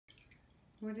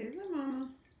What is it, Mama?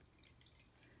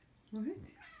 What?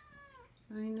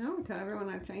 I know, Tabby, when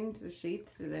I changed the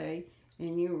sheets today,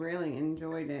 and you really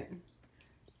enjoyed it.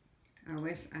 I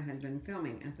wish I had been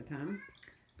filming at the time,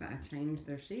 but I changed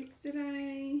their sheets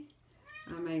today.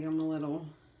 I made them a little,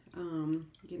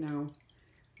 you know,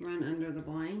 run under the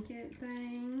blanket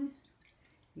thing.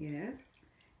 Yes.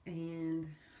 And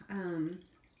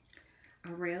I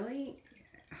really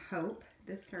hope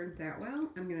this turns out well.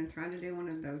 I'm going to try to do one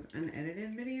of those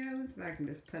unedited videos that I can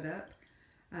just put up.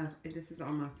 This is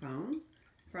on my phone,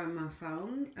 from my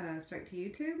phone straight to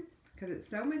YouTube, because it's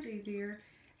so much easier.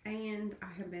 And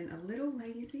I have been a little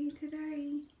lazy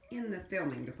today in the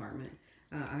filming department.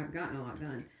 I've gotten a lot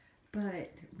done.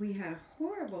 But we had a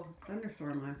horrible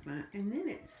thunderstorm last night, and then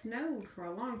it snowed for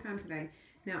a long time today.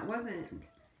 Now,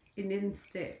 it didn't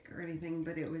stick or anything,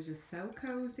 but it was just so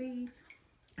cozy.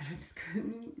 I just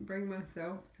couldn't bring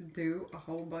myself to do a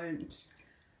whole bunch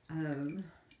of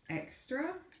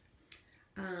extra.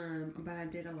 But I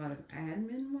did a lot of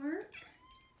admin work.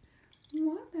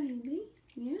 What, baby?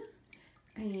 Yeah.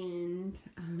 And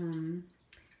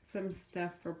some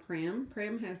stuff for Prim.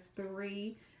 Prim has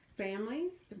 3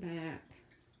 families that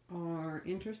are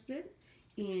interested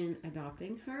in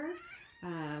adopting her.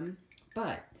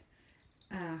 But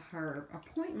her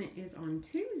appointment is on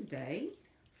Tuesday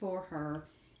for her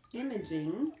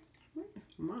imaging.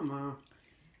 Mama.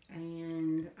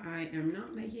 And I am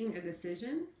not making a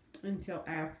decision until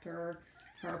after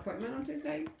her appointment on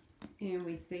Tuesday. And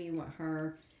we see what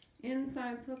her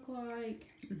insides look like.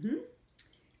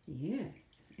 Yes.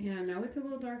 And I know it's a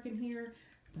little dark in here,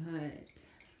 but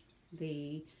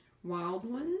the wild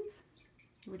ones,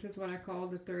 which is what I call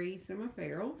the 3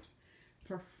 semi-ferals,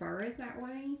 prefer it that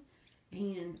way.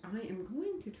 And I am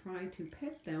going to try to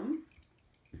pet them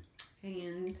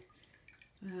and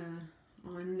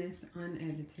on this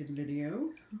unedited video.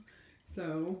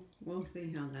 So we'll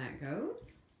see how that goes.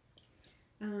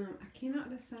 I cannot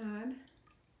decide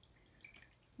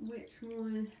which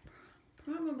one.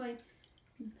 Probably,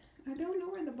 I don't know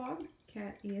where the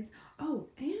Bobcat is. Oh,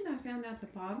 and I found out the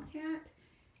Bobcat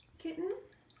Kitten,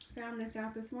 found this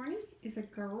out this morning, is a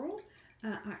girl.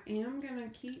 I am going to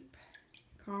keep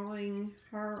calling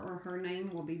her, or her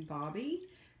name will be Bobbi,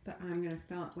 but I'm going to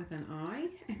spell it with an I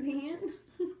at the end.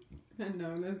 I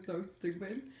know, that's so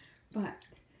stupid, but,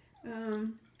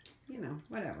 you know,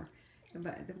 whatever.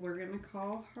 But we're going to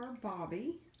call her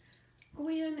Bobbi.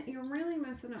 Gwen, you're really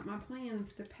messing up my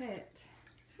plans to pet.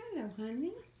 Hello,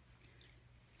 honey.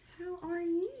 How are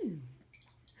you?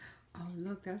 Oh,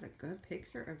 look, that's a good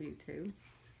picture of you two.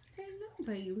 Hello,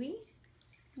 baby.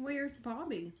 Where's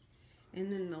Bobbi?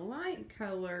 And then the light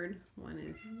colored one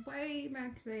is way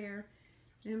back there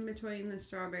in between the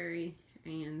strawberry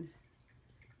and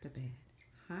the bed.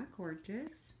 Hi, gorgeous.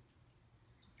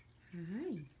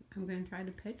 Hi. I'm going to try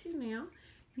to pet you now.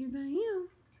 Here I am.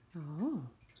 Oh,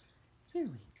 there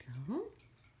we go.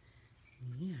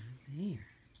 Yeah, there.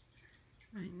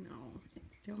 I know. It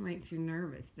still makes you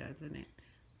nervous, doesn't it?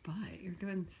 But you're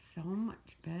doing so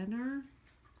much better.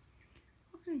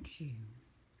 Aren't you?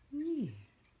 Yes.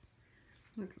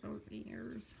 Look at those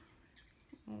ears.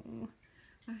 Oh,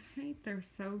 I hate they're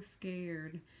so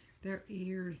scared. Their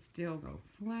ears still go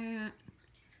flat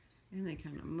and they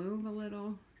kind of move a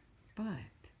little. But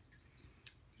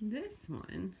this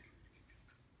one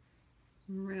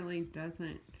really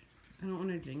doesn't, I don't want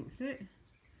to jinx it,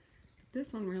 but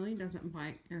this one really doesn't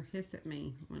bite or hiss at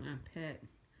me when I pet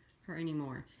her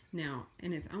anymore. Now,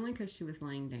 and it's only because she was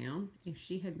laying down. If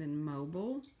she had been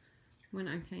mobile when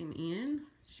I came in,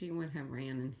 she would have ran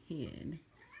and hid.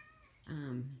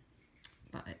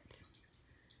 But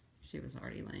she was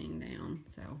already laying down,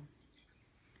 so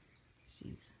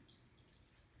she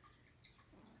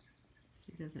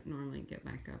doesn't normally get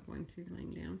back up when she's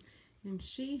laying down. And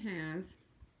she has,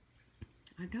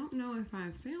 I don't know if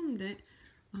I filmed it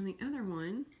on the other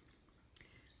one,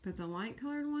 but the light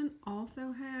colored one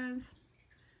also has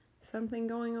something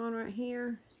going on right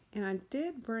here. And I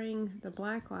did bring the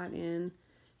black light in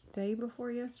day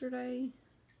before yesterday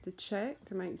to check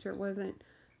to make sure it wasn't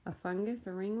a fungus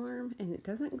or ringworm, and it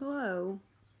doesn't glow.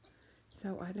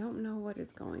 So I don't know what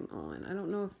is going on. I don't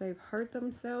know if they've hurt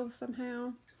themselves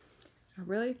somehow. I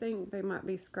really think they might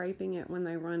be scraping it when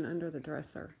they run under the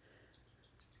dresser.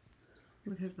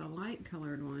 Because the light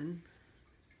colored one,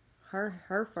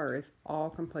 her fur is all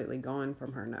completely gone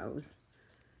from her nose.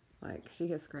 Like, she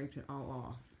has scraped it all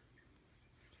off.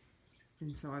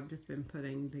 And so I've just been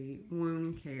putting the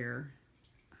wound care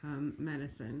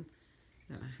medicine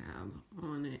that I have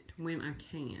on it when I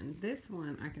can. This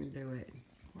one, I can do it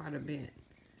quite a bit.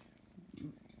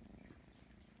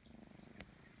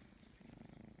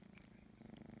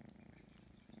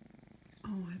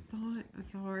 thought,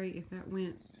 sorry if that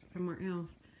went somewhere else,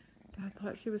 but I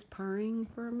thought she was purring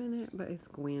for a minute, but it's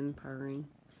Gwen purring.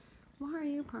 Why are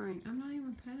you purring? I'm not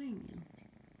even petting you.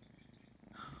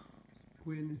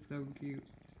 Gwen is so cute.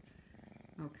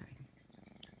 Okay.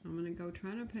 I'm going to go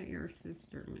try to pet your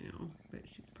sister now, but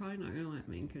she's probably not going to let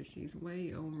me because she's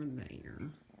way over there.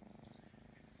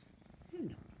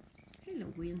 Hello. Hello,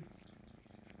 Gwen.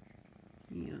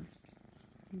 Yeah.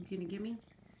 You going to get me?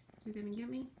 You going to get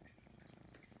me?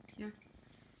 Yeah.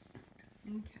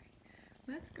 Okay.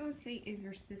 Let's go see if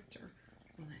your sister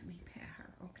will let me pet her,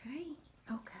 okay?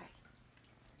 Okay.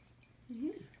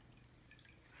 Yeah.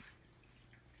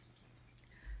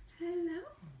 Hello.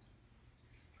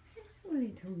 Hello,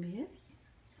 little miss.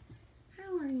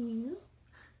 How are you?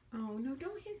 Oh, no,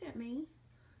 don't hiss at me.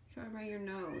 Show her by your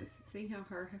nose. See how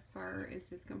her fur is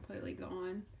just completely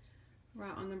gone?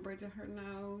 Right on the bridge of her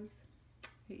nose.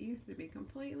 It used to be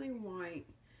completely white,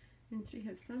 and she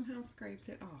has somehow scraped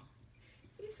it off.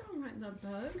 It's all right, little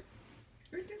bug.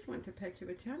 We just want to pet you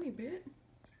a tiny bit.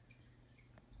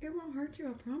 It won't hurt you,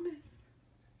 I promise.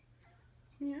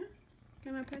 Yeah?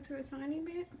 Can I pet you a tiny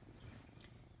bit?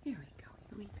 Here we go.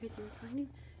 Let me pet you a tiny...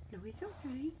 No, it's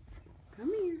okay.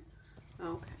 Come here.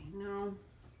 Okay, no.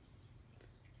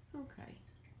 Okay.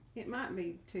 It might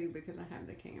be, too, because I have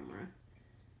the camera.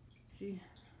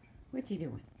 What you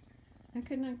doing? I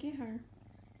could not get her.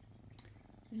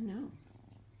 I know.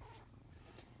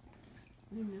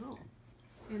 I know.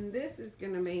 And this is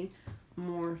going to be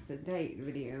more sedate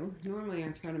video. Normally I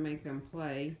try to make them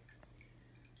play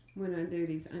when I do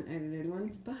these unedited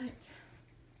ones, but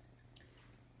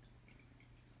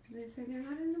they say they're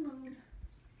not in the mood.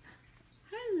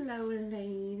 Hello,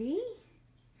 lady.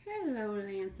 Hello,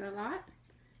 Lancelot.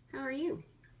 How are you?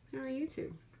 How are you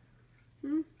two?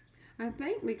 I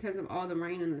think because of all the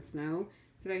rain and the snow,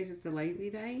 today's just a lazy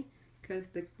day, because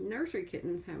the nursery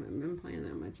kittens haven't been playing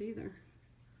that much either.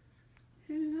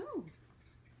 Hello.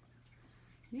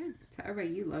 Yeah, Tabby,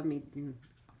 you love me.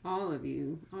 All of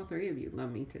you, all three of you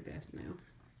love me to death now.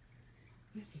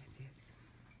 Yes, yes, yes.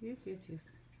 Yes, yes, yes.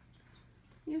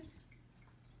 Yes.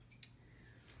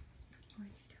 What are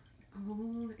you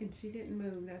doing? Oh, and she didn't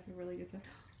move. That's a really good sign.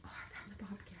 Oh, I found the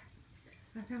Bobcat.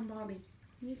 I found Bobbi.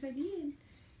 Yes, I did.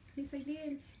 Yes, I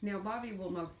did. Now, Bobbi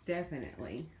will most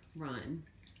definitely run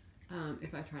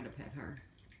if I try to pet her.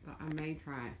 But I may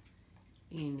try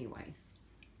anyway.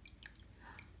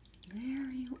 There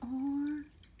you are.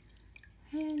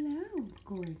 Hello,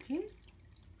 gorgeous.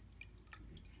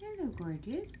 Hello,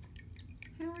 gorgeous.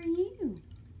 How are you?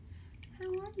 How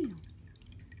are you?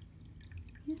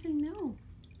 You say no.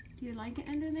 Do you like it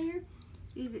under there?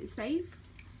 Is it safe?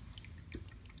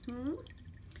 Do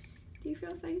you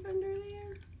feel safe under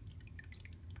there?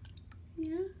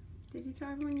 Yeah? Did you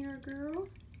try when you're a girl?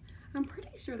 I'm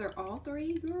pretty sure they're all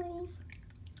three girls.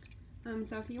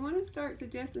 So if you want to start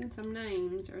suggesting some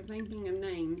names or thinking of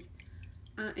names,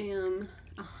 I am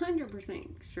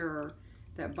 100% sure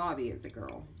that Bobbi is a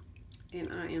girl.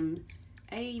 And I am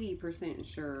 80%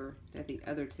 sure that the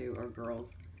other two are girls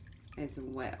as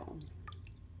well.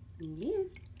 Yes,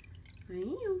 I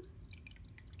am.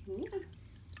 Yeah.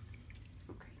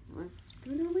 Okay, let's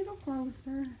do it a little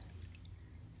closer.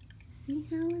 See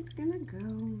how it's gonna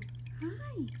go.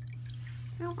 Hi,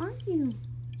 how are you?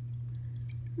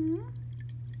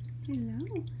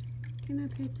 Hello, can I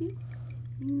pet you?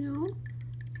 No?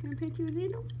 Can I pet you a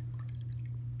little?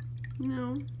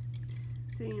 No.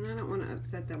 See, and I don't want to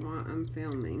upset them while I'm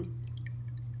filming.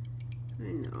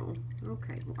 I know.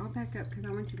 Okay, well, I'll back up because I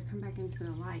want you to come back into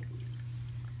the light.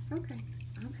 Okay,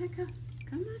 I'll back up.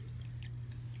 Come on.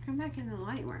 Come back in the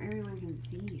light where everyone can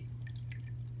see you.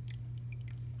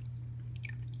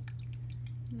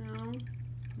 No?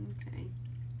 Okay.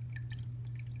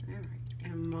 Alright.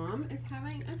 And Mom is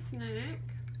having a snack.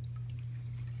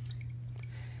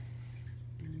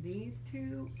 And these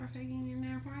two are taking a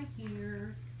nap right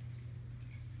here.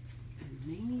 And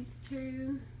these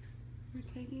two are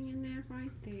taking a nap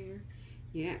right there.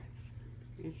 Yes.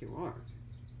 Yes, you are.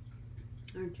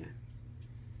 Aren't you?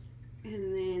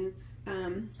 And then,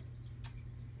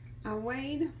 I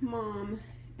weighed Mom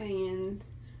and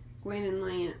Gwen and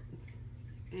Lance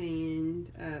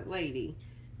and Lady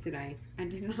today. I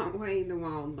did not weigh the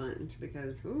Wild Bunch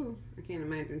because, ooh, I can't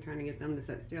imagine trying to get them to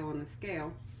sit still on the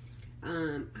scale.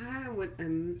 I would,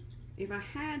 if I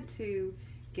had to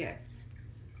guess,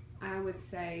 I would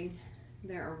say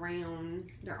they're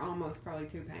almost probably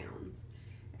 2 pounds.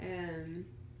 And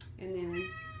then,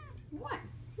 what?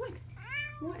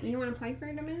 You want to play for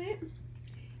it a minute?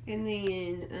 And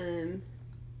then,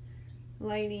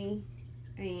 Lady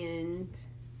and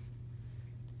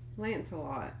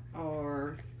Lancelot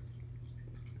are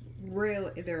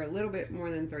really, they're a little bit more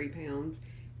than 3 pounds.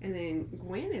 And then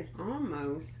Gwen is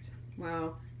almost,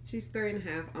 well, she's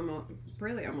 3.5, almost,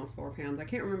 really almost 4 pounds. I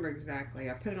can't remember exactly.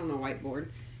 I put it on the whiteboard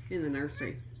in the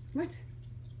nursery. What?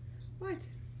 What?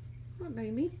 What,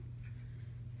 baby?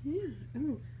 Yeah.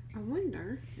 Oh, I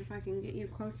wonder if I can get you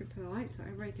closer to the light so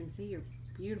everybody can see your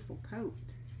beautiful coat.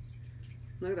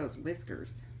 Look at those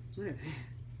whiskers. Look at that.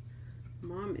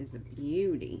 Mom is a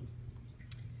beauty.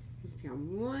 Just got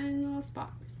one little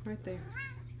spot right there.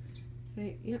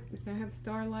 See, yep, if I have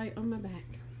starlight on my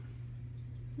back.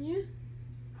 Yeah.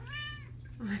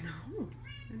 I know.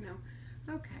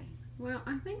 Okay. Well,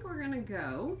 I think we're going to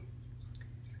go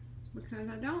because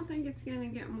I don't think it's going to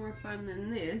get more fun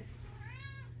than this.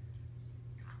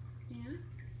 Yeah?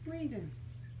 What are you doing?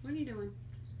 What are you doing?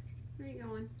 Where are you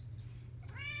going?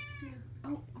 Yeah.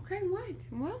 Oh, okay, what?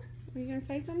 What? Are you going to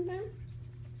say something?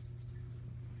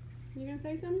 You going to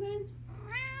say something?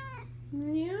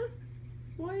 Yeah?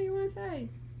 What do you want to say?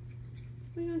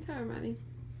 What are you going to tell everybody?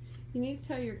 You need to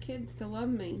tell your kids to love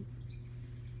me.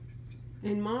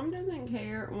 And Mom doesn't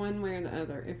care one way or the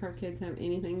other if her kids have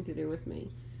anything to do with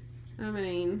me. I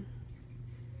mean,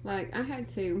 like, I had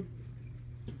to,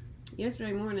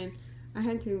 yesterday morning, I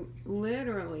had to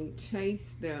literally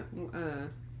chase the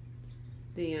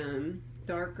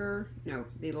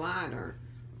lighter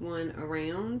one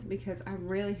around because I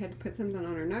really had to put something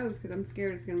on her nose because I'm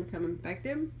scared it's going to become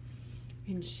infected.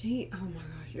 And she, oh my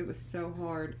gosh, it was so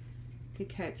hard to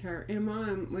catch her. And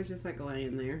Mom was just like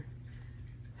laying there.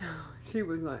 She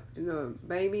was like, the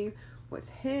baby was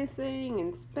hissing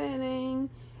and spinning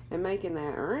and making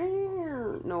that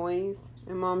noise.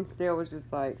 And Mom still was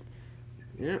just like,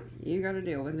 yep, you got to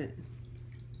deal with it.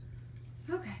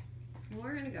 Okay, well,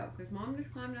 we're going to go because Mom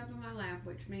just climbed up in my lap,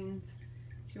 which means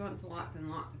she wants lots and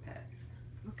lots of pets.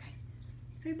 Okay,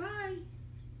 say bye.